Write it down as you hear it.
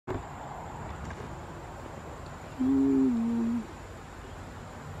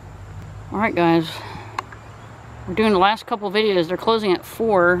Alright guys, we're doing the last couple videos. They're closing at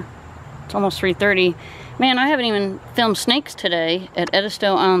 4. It's almost 3:30. Man, I haven't even filmed snakes today at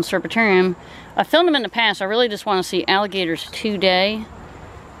Edisto Island Serpentarium. I filmed them in the past. I really just want to see alligators today.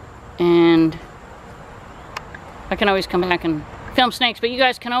 And I can always come back and film snakes, but you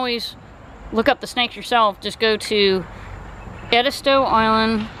guys can always look up the snakes yourself. Just go to Edisto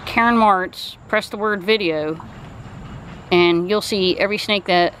Island, Karen Martz, press the word video, and you'll see every snake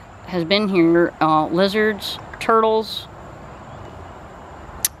that has been here. Lizards, turtles,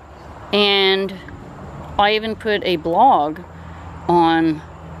 and I even put a blog on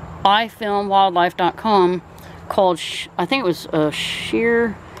ifilmwildlife.com called, I think it was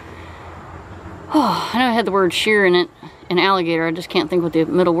sheer, oh, I know it had the word sheer in it, an alligator. I just can't think what the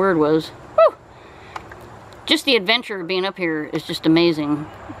middle word was. Whew. Just the adventure of being up here is just amazing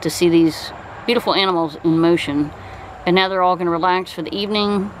to see these beautiful animals in motion. And now they're all going to relax for the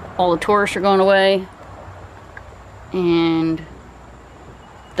evening. All the tourists are going away. And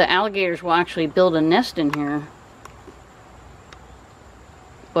the alligators will actually build a nest in here.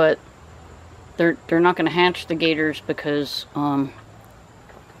 But they're not going to hatch the gators because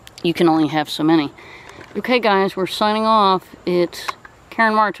you can only have so many. Okay guys, we're signing off. It's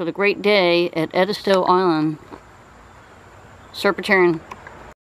Karen Martz with a great day at Edisto Island Serpentarium.